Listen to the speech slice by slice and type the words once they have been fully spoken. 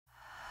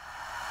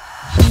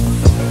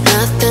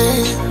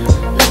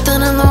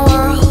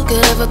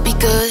over, be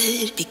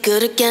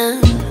good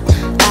again.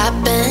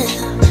 I've been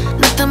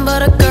nothing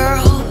but a girl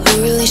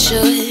who really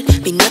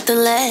should be nothing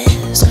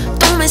less.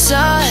 Don't mess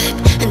up,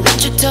 and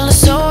don't you tell us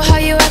so how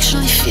you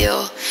actually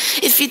feel.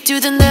 If you do,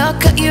 then they'll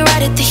cut you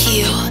right at the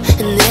heel,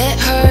 and it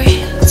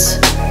hurts.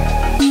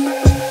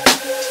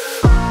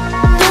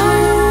 No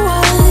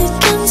one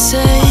can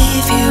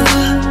save you.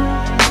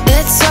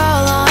 It's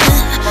all on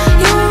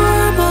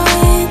your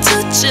mind to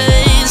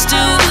change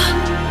too.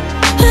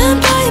 And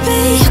baby,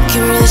 you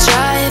can really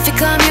try if you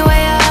climb your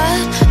way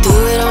up. Do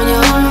it on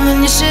your own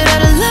and you shit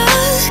out of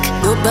luck.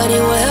 Nobody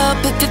will help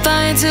if you're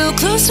flying too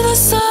close to the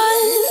sun,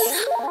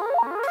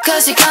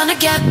 'cause you're gonna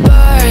get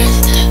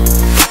burned.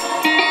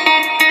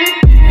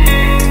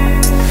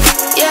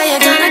 Yeah,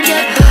 you're gonna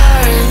get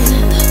burned.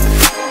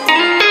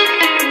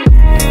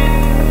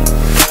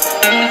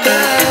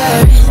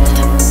 Burned.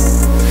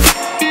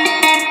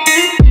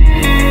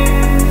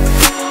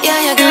 Yeah,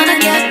 you're gonna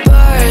get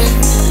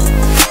burned.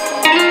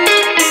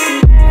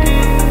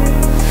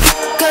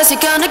 'Cause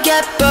you're gonna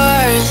get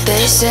burned.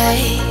 They say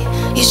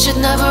you should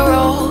never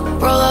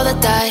roll all the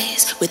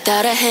dice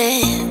without a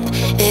hand.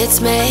 It's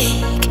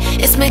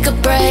make or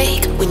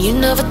break when you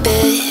never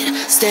did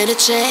stand a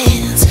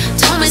chance.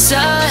 Don't mess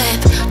up,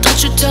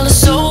 don't you tell us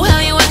so how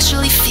you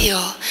actually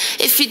feel.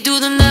 If you do,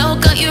 then they'll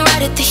cut you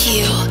right at the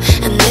heel,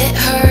 and it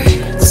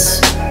hurts.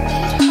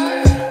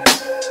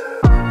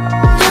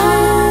 No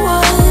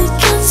one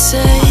can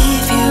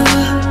save you.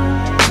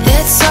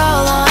 It's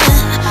all on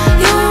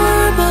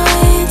your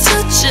mind to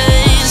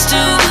change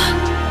too.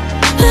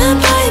 And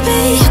baby,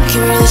 you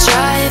can really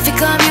try if you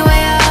climb your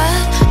way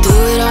up. Do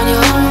it on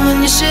your own when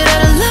you shit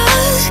out of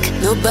luck.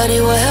 Nobody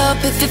will help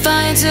if you're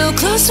flying too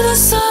close to the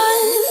sun,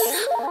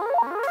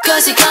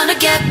 'cause you're gonna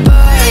get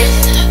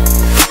burned.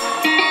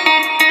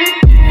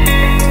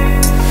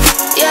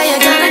 Yeah,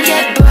 you're gonna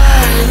get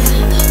burned.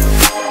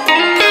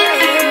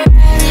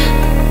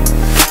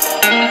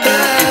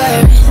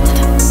 Burned.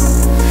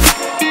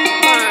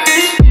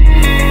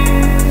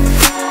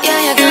 Yeah,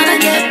 you're gonna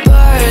get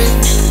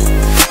burned.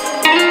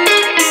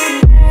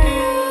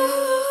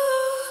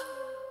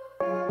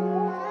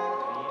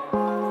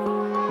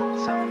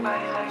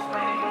 Somebody like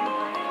me.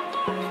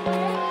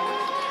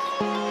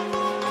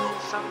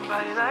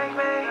 Somebody like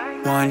me.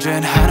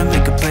 Wondering how to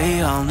make a play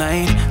all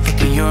night,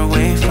 looking your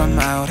way from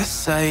out of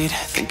sight,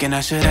 thinking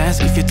I should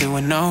ask if you're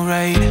doing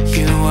alright.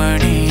 You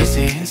weren't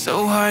easy,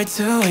 so hard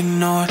to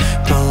ignore.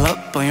 Pull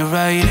up on your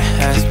right,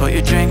 ask what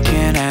you're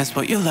drinking, ask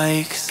what you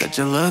like. Said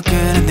you look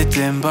good in the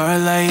dim bar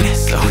light,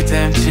 so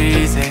damn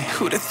cheesy.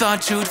 Who'd have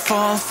thought you'd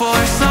fall for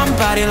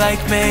somebody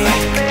like me?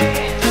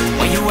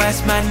 When you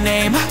asked my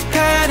name, I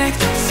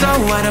panicked, so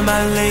out of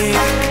my league.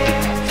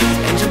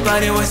 And your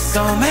body was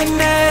so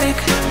magnetic.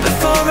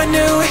 Before I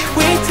knew it,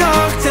 we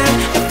talked, and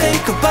I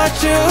think about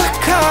you a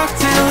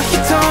cocktail. You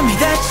told me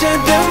that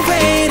you've been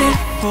waiting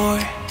for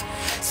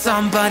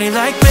somebody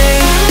like me.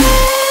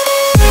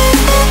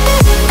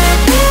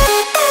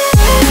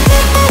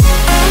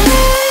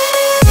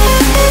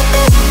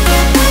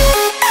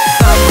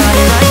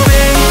 Somebody like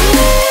me.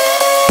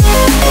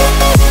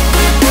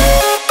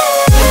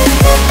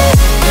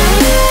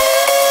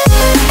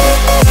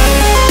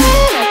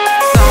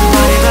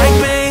 Somebody like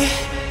me.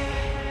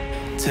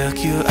 Took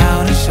you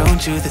out and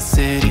showed you the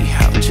city.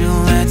 How'd you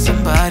let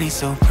somebody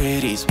so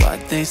pretty's what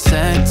they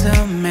said to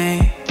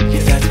me?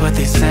 Yeah, that's what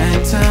they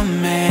said to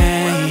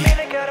me.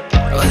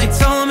 Well, they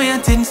told me I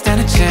didn't stand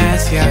a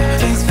chance, yeah.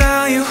 Face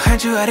value, had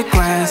you at a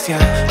glance,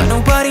 yeah. But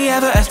nobody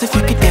ever asked if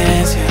you could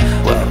dance,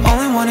 yeah. Well,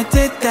 only one who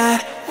did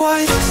that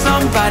was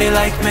somebody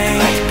like me.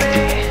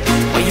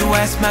 When you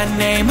asked my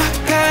name, I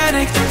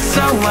panicked,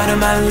 so out of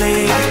my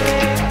league.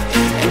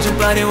 And your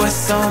body was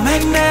so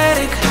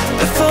magnetic.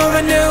 Before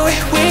I knew it,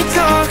 we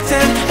talked,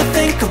 and I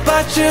think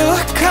about you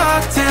a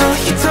cocktail.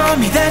 You told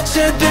me that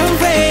you've been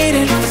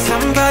waiting for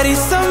somebody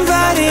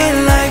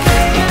like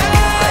me.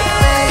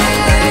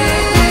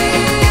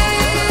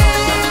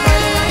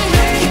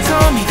 You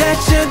told me that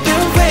you've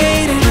been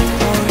waiting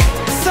for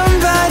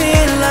somebody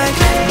like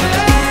me.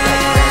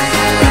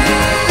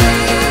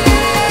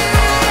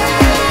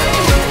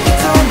 You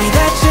told me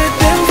that you've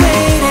been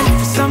waiting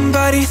for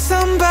somebody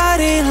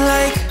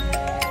like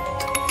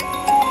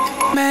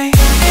me.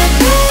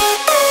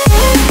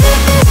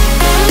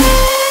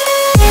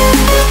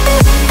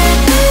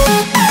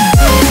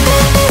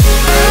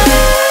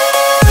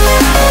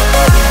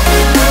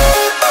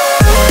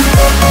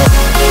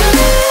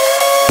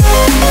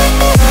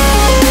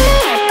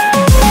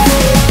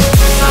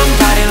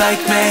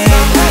 Like me,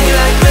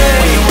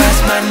 when you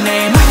asked my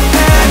name, I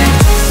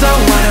panicked, so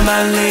out of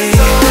my league.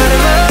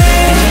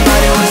 And your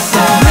body was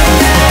so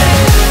magnetic.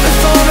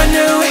 Before I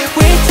knew it,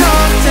 we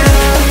talked, and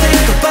I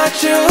think about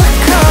you a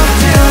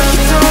cocktail.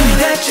 You told me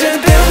that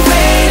you've been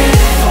waiting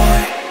for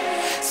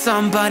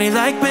somebody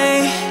like me.